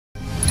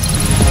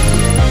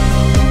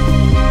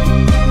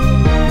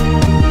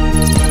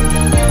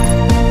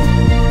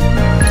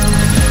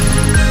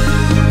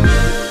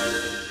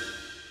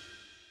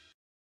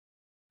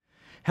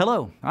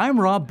Hello, I'm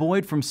Rob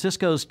Boyd from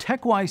Cisco's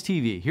TechWise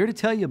TV, here to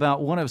tell you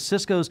about one of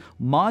Cisco's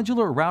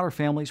modular router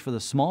families for the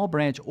small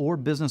branch or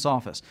business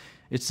office.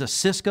 It's the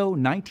Cisco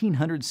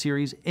 1900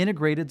 series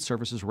integrated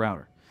services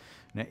router.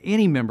 Now,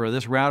 any member of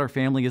this router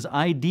family is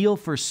ideal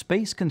for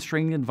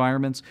space-constrained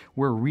environments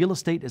where real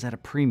estate is at a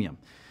premium.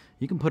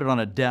 You can put it on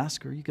a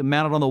desk or you can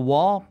mount it on the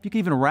wall. You can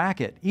even rack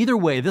it. Either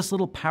way, this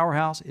little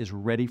powerhouse is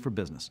ready for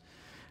business.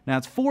 Now,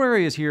 it's 4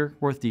 areas here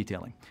worth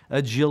detailing: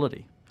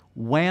 agility,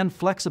 WAN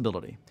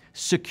flexibility,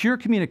 secure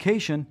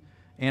communication,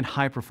 and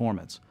high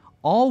performance,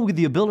 all with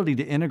the ability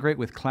to integrate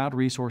with cloud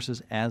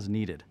resources as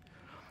needed.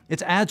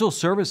 It's agile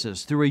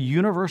services through a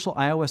universal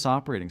iOS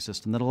operating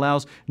system that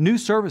allows new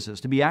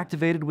services to be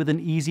activated with an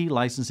easy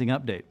licensing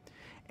update.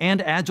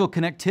 And agile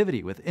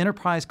connectivity with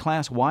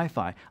enterprise-class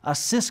Wi-Fi, a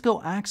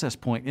Cisco access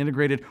point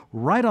integrated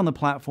right on the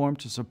platform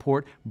to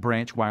support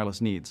branch wireless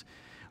needs.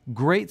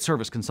 Great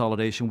service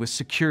consolidation with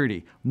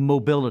security,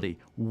 mobility,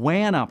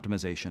 WAN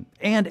optimization,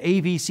 and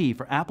AVC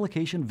for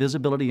application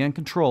visibility and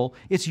control.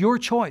 It's your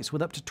choice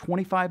with up to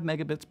 25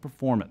 megabits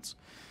performance.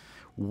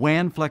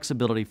 WAN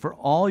flexibility for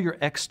all your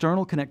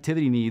external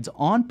connectivity needs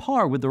on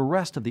par with the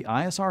rest of the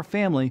ISR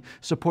family,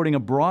 supporting a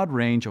broad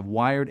range of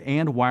wired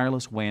and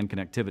wireless WAN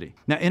connectivity.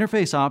 Now,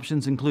 interface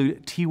options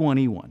include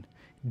T1E1,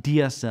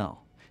 DSL,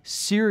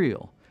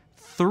 serial,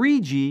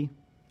 3G,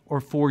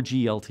 or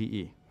 4G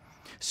LTE.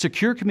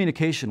 Secure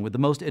communication with the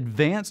most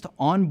advanced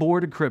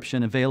onboard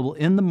encryption available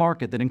in the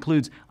market that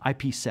includes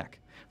IPsec,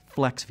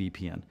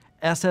 FlexVPN,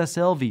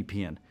 SSL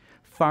VPN,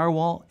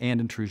 firewall, and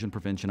intrusion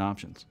prevention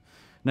options.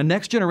 Now,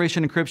 next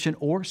generation encryption,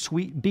 or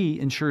Suite B,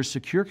 ensures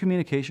secure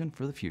communication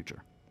for the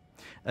future.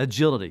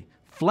 Agility,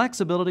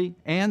 flexibility,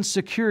 and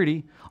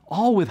security,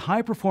 all with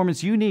high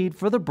performance you need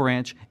for the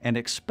branch and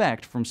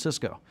expect from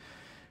Cisco.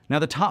 Now,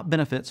 the top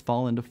benefits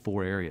fall into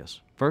 4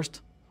 areas.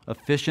 First,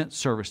 efficient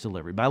service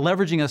delivery. By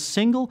leveraging a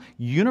single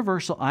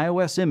universal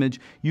iOS image,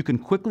 you can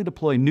quickly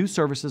deploy new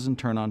services and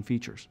turn on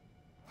features.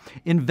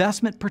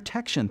 Investment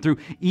protection through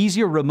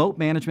easier remote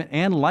management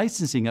and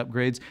licensing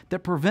upgrades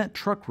that prevent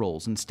truck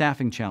rolls and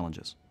staffing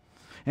challenges.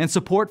 And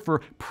support for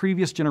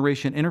previous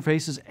generation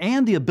interfaces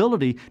and the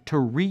ability to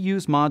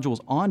reuse modules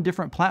on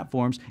different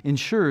platforms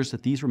ensures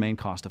that these remain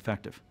cost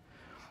effective.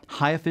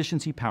 High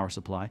efficiency power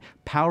supply,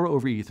 power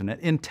over Ethernet,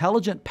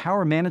 intelligent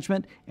power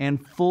management,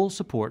 and full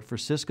support for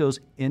Cisco's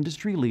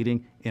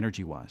industry-leading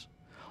EnergyWise.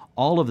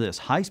 All of this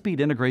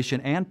high-speed integration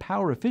and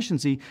power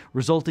efficiency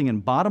resulting in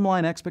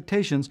bottom-line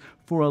expectations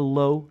for a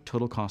low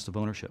total cost of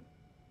ownership.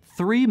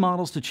 3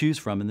 models to choose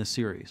from in this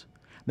series.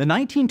 The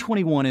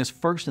 1921 is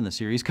first in the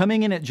series,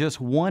 coming in at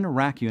just 1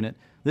 rack unit.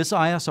 This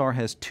ISR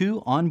has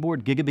 2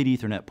 onboard gigabit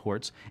Ethernet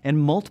ports and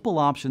multiple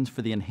options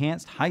for the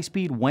enhanced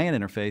high-speed WAN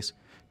interface,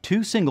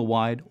 2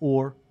 single-wide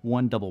or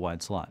 1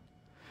 double-wide slot.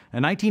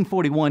 And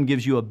 1941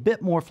 gives you a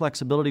bit more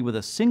flexibility with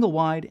a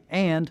single-wide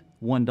and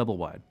 1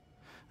 double-wide.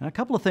 Now, a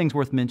couple of things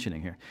worth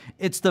mentioning here.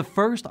 It's the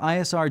first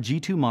ISR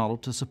G2 model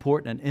to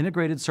support an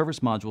integrated service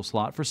module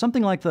slot for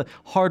something like the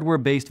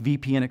hardware-based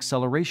VPN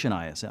acceleration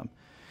ISM.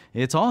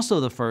 It's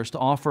also the first to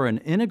offer an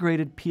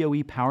integrated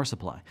PoE power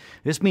supply.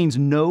 This means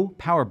no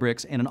power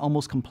bricks and an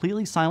almost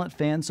completely silent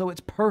fan, so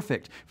it's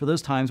perfect for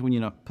those times when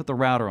you put the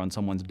router on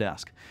someone's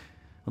desk.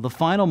 Well, the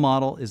final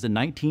model is the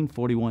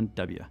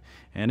 1941W,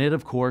 and it,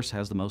 of course,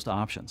 has the most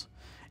options.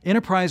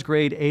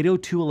 Enterprise-grade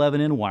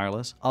 802.11n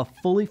wireless, a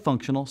fully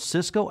functional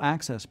Cisco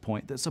access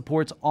point that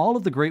supports all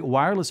of the great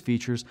wireless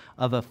features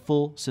of a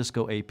full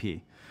Cisco AP.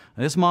 Now,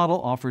 this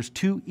model offers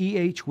 2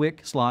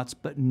 EHWIC slots,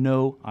 but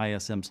no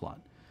ISM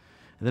slot.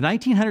 The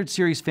 1900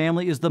 series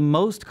family is the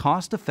most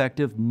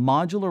cost-effective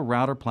modular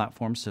router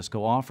platform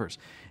Cisco offers.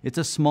 It's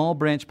a small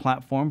branch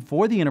platform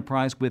for the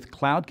enterprise with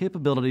cloud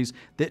capabilities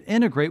that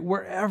integrate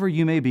wherever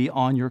you may be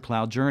on your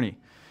cloud journey.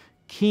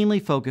 Keenly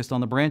focused on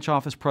the branch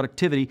office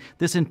productivity,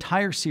 this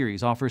entire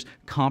series offers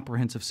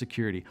comprehensive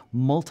security,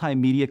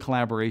 multimedia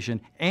collaboration,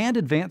 and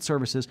advanced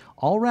services,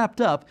 all wrapped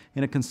up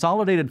in a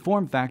consolidated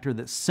form factor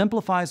that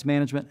simplifies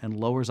management and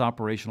lowers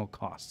operational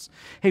costs.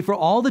 Hey, for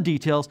all the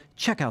details,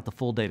 check out the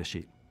full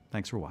datasheet.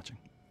 Thanks for watching.